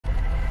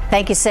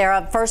Thank you,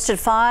 Sarah. First at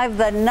 5,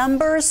 the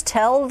numbers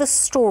tell the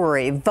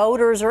story.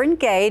 Voters are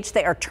engaged.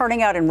 They are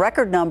turning out in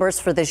record numbers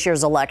for this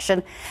year's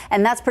election.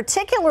 And that's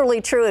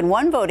particularly true in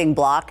one voting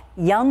bloc,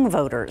 young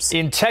voters.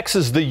 In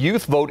Texas, the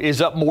youth vote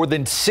is up more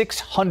than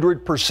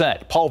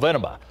 600%. Paul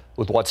Venema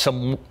with what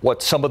some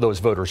of those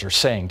voters are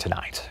saying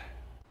tonight.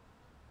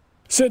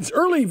 Since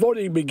early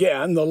voting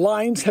began, the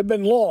lines have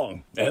been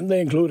long, and they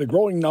include a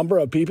growing number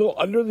of people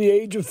under the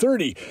age of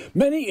 30,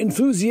 many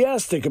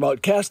enthusiastic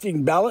about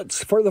casting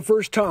ballots for the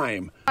first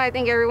time. I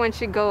think everyone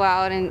should go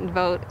out and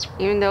vote,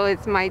 even though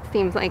it might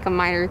seem like a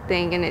minor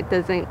thing and it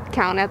doesn't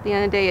count at the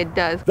end of the day, it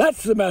does.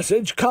 That's the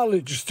message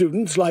college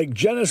students like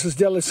Genesis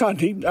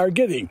Delasanti are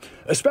getting,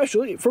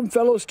 especially from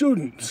fellow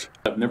students.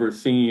 I've never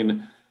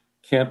seen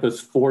campus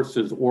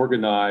forces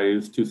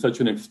organized to such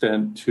an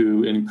extent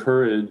to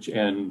encourage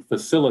and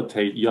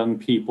facilitate young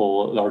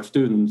people, our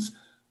students,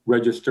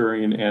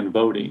 registering and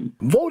voting.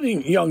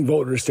 Voting young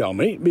voters tell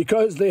me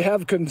because they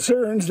have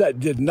concerns that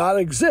did not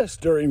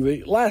exist during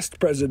the last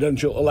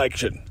presidential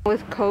election.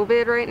 With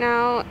COVID right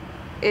now,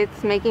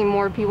 it's making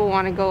more people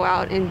want to go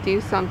out and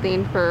do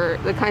something for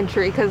the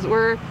country because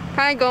we're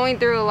kind of going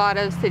through a lot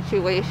of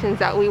situations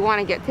that we want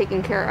to get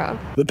taken care of.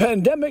 The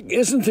pandemic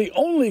isn't the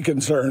only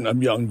concern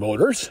of young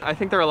voters. I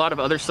think there are a lot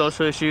of other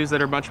social issues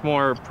that are much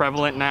more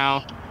prevalent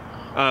now,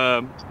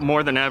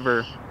 more than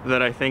ever,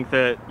 that I think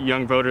that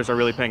young voters are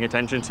really paying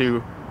attention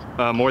to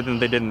more than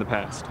they did in the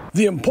past.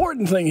 The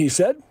important thing, he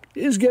said,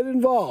 is get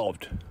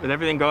involved. With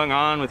everything going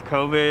on with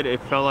COVID,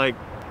 it felt like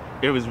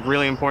it was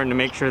really important to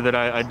make sure that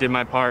I did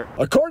my part.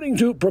 According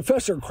to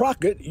Professor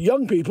Crockett,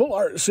 young people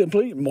are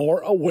simply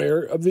more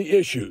aware of the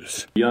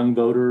issues. Young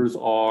voters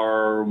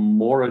are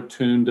more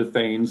attuned to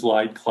things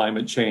like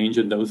climate change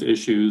and those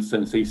issues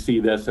since they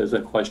see this as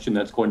a question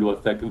that's going to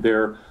affect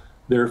their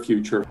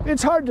future.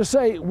 It's hard to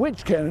say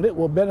which candidate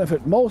will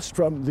benefit most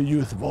from the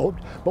youth vote,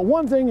 but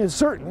one thing is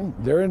certain,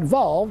 they're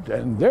involved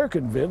and they're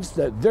convinced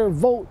that their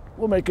vote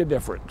will make a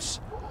difference.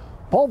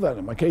 Paul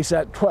Venema,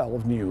 KSAT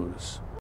 12 News.